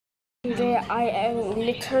Today I am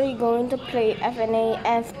literally going to play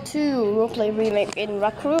fnaf 2 roleplay remake in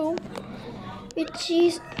Rec Room, which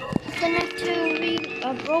is fnaf 2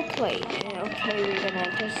 roleplay. And okay, we're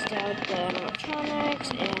gonna test out the mechanics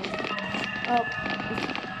and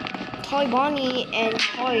Toy Bonnie and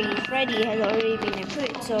Toy Freddy has already been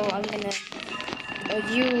equipped, so I'm gonna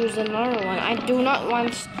use another one. I do not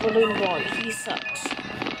want Balloon Boy, he sucks.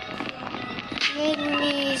 Let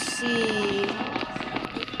me see.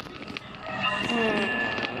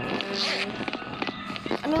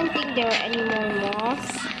 I don't think there are any more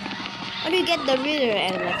moths. How do you get the reader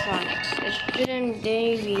animatronics? Shouldn't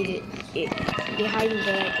they be behind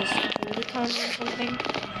the security counter or something?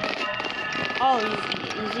 Oh,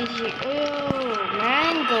 is it here? Oh,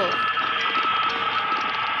 mango.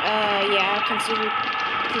 Yeah, I consider it.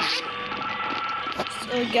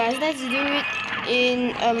 So guys, let's do it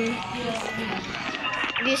in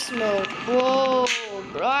this mode. Whoa,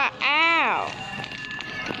 bro, ow.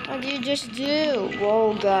 What did you just do?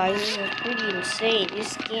 Whoa, guys, this is pretty insane.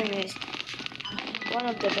 This game is one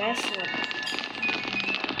of the best ones.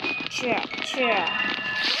 Cheer.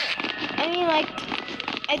 I mean, like,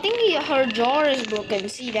 I think her jaw is broken.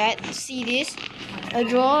 See that? See this? Her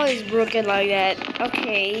jaw is broken like that.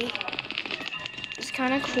 Okay. It's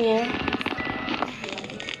kind of cool.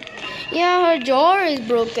 Yeah, her jaw is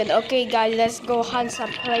broken. Okay, guys, let's go hunt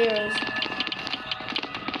some players.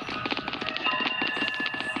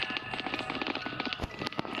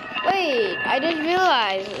 Wait, I didn't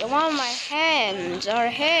realize one of my hands are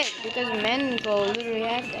hit because Mango literally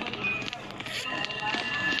have that.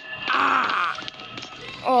 Ah!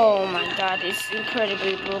 Oh my god, it's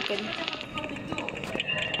incredibly broken.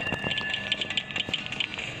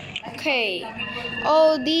 Okay.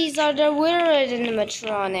 Oh, these are the weird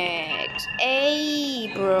animatronics.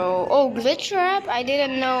 Hey, bro. Oh, Glitch Trap? I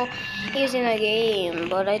didn't know he's in a game,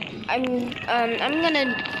 but I'm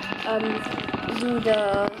gonna do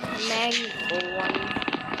the Mango one.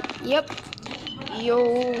 Yep.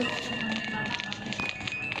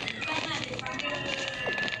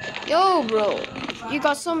 Yo, bro. You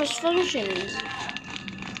got so much functions.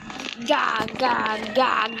 Ga.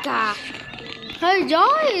 Her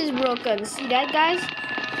jaw is broken. See that, guys?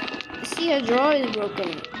 See, her jaw is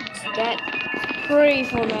broken. See that? Pray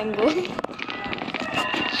for Mango.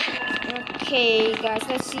 Okay, guys,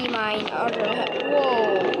 let's see my other head.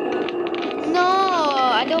 Whoa. No,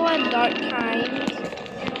 I don't want dark times.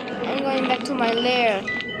 I'm going back to my lair.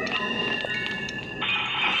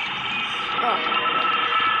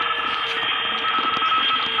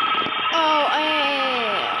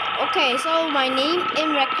 Okay, so my name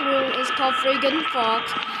in Rec Room is called Friggin'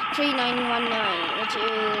 Fox 3919, which is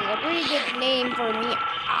a pretty good name for me.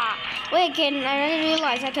 Wait, I didn't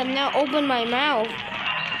realize I can now open my mouth.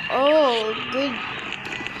 Oh, good.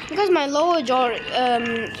 Because my lower jaw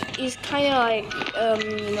is kind of like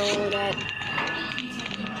you know that.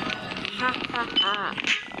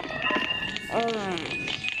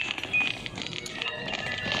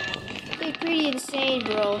 It's pretty insane,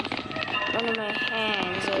 bro. One of my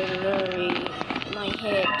hands are literally my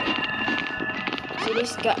head. So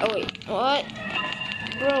this guy. Oh wait, what?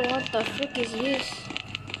 Bro, what the frick is this?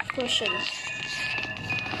 Question.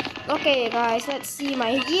 Okay, guys, let's see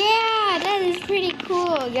my. Yeah, that is pretty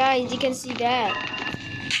cool, guys. You can see that.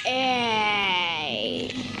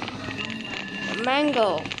 Hey,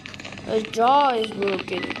 Mango. Her jaw is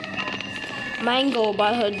broken. Mango,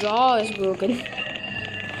 but her jaw is broken.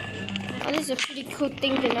 Oh, this is a pretty cool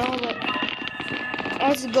thing to know, but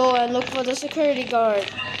let's go and look for the security guard.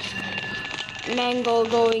 Mango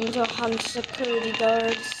going to hunt security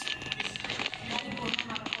guards.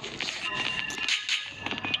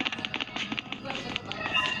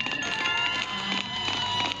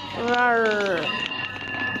 Rawr.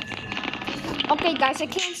 Okay, guys, I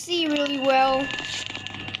can't see really well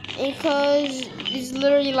because it's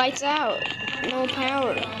literally lights out. No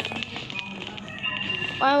power.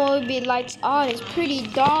 Why will it be lights on? It's pretty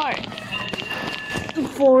dark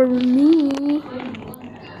for me.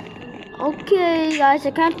 Okay, guys,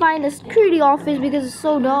 I can't find the security office because it's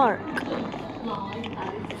so dark.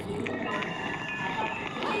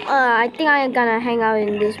 I think I'm gonna hang out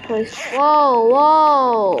in this place. Whoa.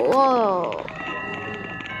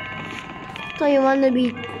 So you want to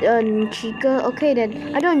be Chica? Okay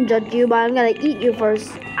then, I don't judge you, but I'm gonna eat you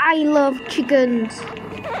first. I love chickens.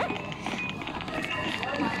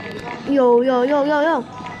 Yo.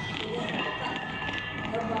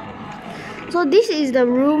 So this is the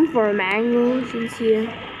room for Mango. She's here.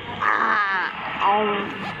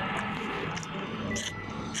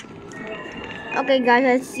 Okay, guys,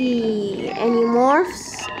 let's see any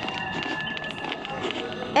morphs.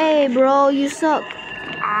 Hey, bro, you suck.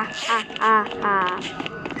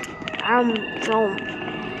 I'm John.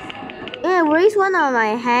 Yeah, where's one of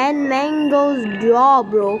my hand? Mango's jaw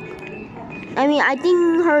broke. I mean, I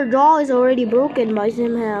think her jaw is already broken by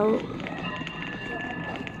somehow.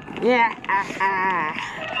 Yeah.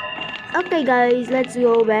 Okay, guys, let's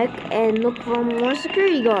go back and look for more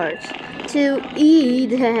security guards to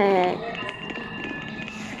eat.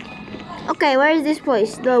 Okay, where is this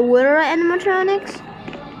place? The water animatronics?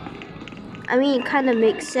 I mean, it kind of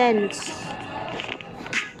makes sense.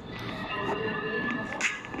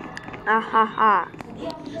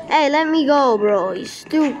 Hey, let me go, bro. You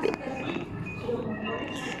stupid.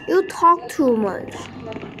 You talk too much.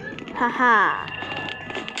 Haha.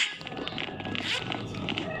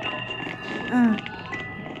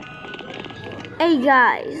 Hey,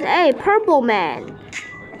 guys. Hey, purple man.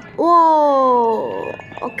 Whoa.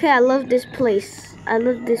 Okay, I love this place. I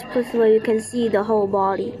love this place where you can see the whole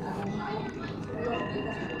body.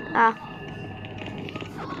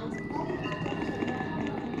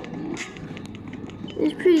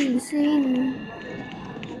 It's pretty insane.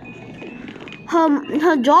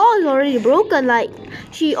 Her jaw is already broken. Like,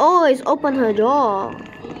 she always opens her jaw.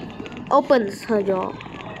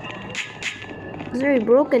 It's very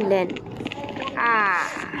broken then.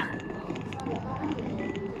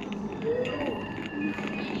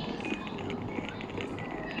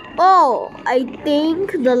 Oh, I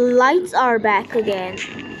think the lights are back again.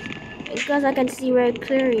 Because I can see very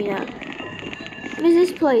clearly now. What is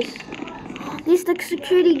this place? This is the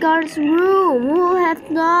security guard's room. Who has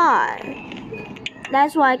died?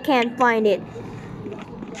 That's why I can't find it.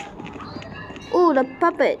 Oh, the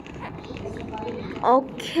puppet.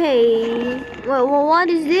 Okay. Well, what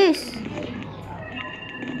is this?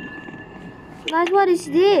 Guys, what is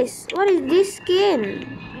this? What is this skin?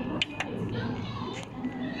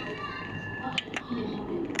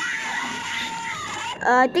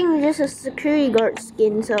 I think it's just a security guard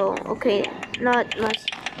skin, so okay. Not much.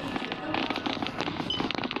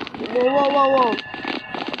 Whoa.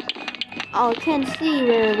 Oh, I can't see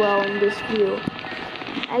very well in this view.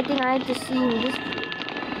 I think I have to see in this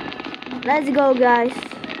view. Let's go, guys.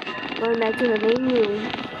 Going back to the main room.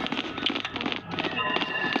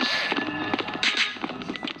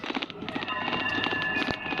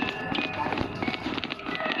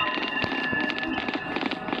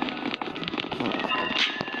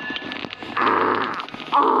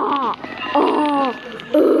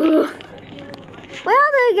 Where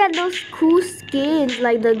do I get those cool skins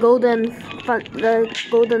like the golden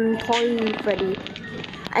toy Freddy?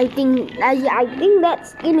 I think that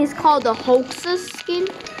skin is called the Hoaxes skin.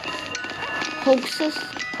 Hoaxes.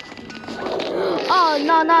 Oh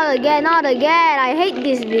no, not again. I hate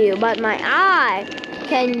this view, but my eye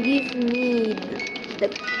can give me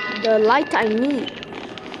the light I need.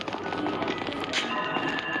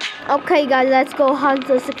 Okay, guys, let's go hunt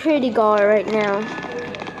the security guard right now.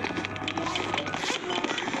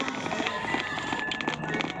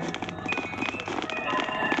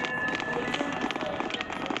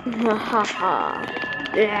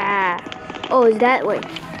 Yeah. Oh, it's that way.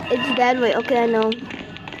 It's that way. Okay, I know.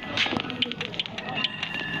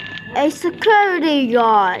 A security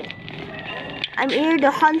guard. I'm here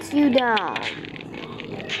to hunt you down.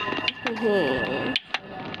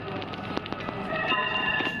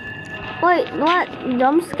 Wait, what?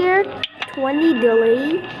 Jump scare? 20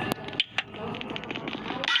 delay?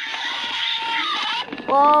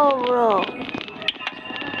 Whoa, bro.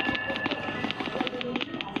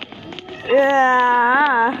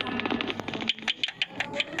 Yeah.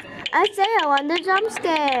 I say I want the jump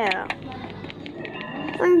scare.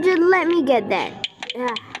 Just let me get that.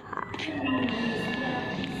 Yeah.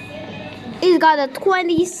 It's got a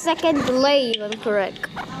 20-second delay, if I'm correct.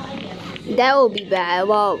 That will be bad.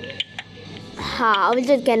 Well, I'm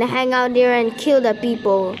just gonna hang out there and kill the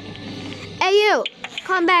people. Hey, you!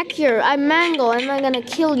 Come back here. I'm Mango. I'm not gonna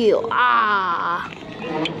kill you.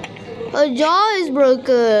 Her jaw is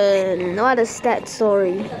broken. What a stat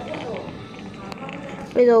story.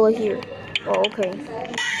 It's over here. Oh, okay.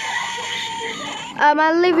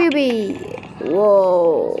 My liver bee.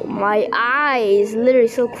 Whoa, my eye is literally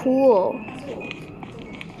so cool.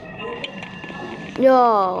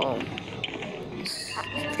 Yo, it's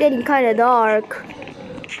getting kind of dark.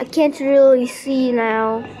 I can't really see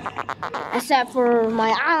now. Except for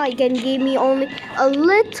my eye can give me only a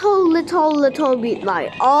little bit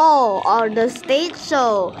light. Oh, or the stage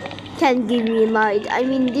show can give me light. I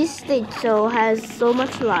mean, this stage show has so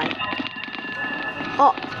much light.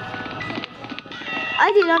 Oh,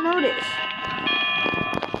 I did not know this.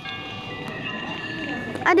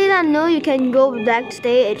 I did not know you can go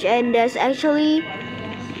backstage and there's actually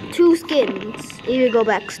 2 skins if you go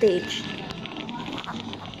backstage.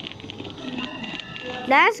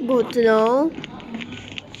 That's good to know.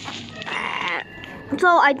 So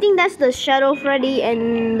I think that's the Shadow Freddy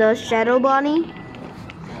and the Shadow Bonnie,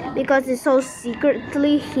 because it's so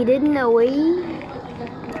secretly hidden away.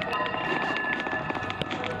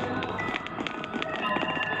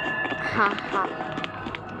 Ha ha.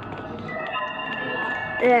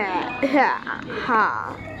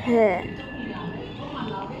 Ha.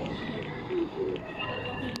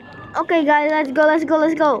 Okay guys, let's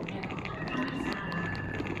go.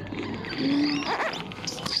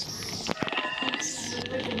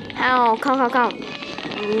 Oh, come. Come.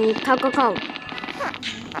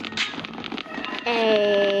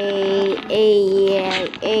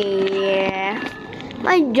 Yeah.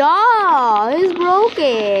 My jaw is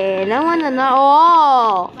broken. I wanna know.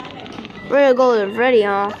 Oh, we're golden Freddy,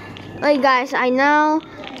 huh? Wait, guys, I now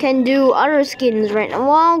can do other skins right now.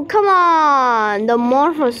 Well, come on. The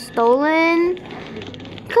morph was stolen.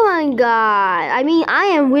 Come on, guys. I mean, I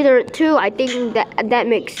am withered too. I think that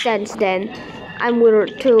makes sense then. I'm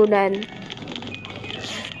withered too then.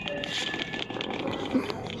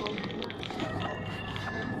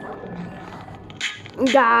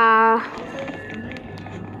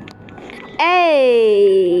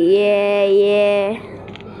 Hey, yeah.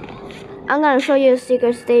 I'm gonna show you a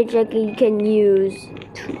secret stage that you can use.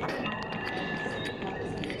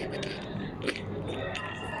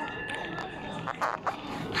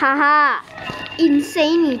 Haha,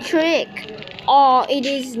 insane trick. Oh, it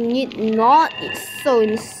is not. It's so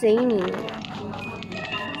insane.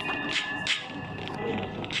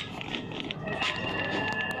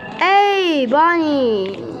 Hey,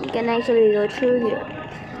 Bonnie, you can actually go through here.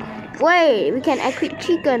 Wait, we can equip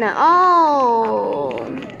Chica now. Oh.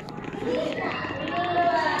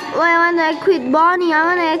 Wait, I wanna equip Bonnie.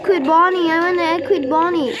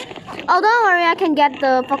 Oh, don't worry, I can get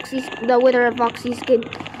the Wither Foxy skin.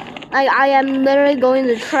 I am literally going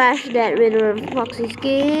to trash that Wither Foxy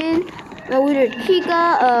skin. The Wither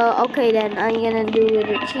Chica. Okay then, I'm gonna do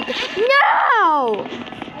Wither Chica. No!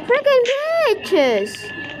 Freaking bitches!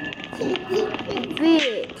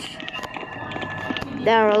 Bitch.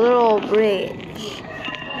 They're a little bitch.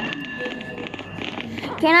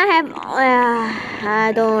 Can I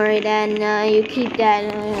have? Don't worry then. You keep that.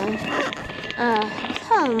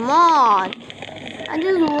 Come on. I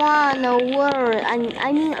just want a word. I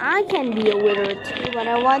mean, I can be a wizard too, but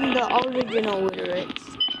I want the original wizards.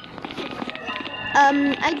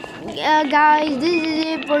 Guys, this is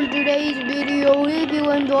it for today's video. If you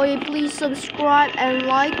enjoy it, please subscribe and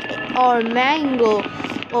like it, or Mango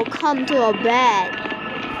will come to a bed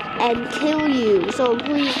and kill you. So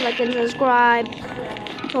please like and subscribe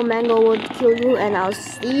so Mango will kill you, and I'll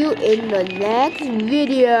see you in the next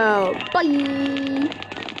video. Bye.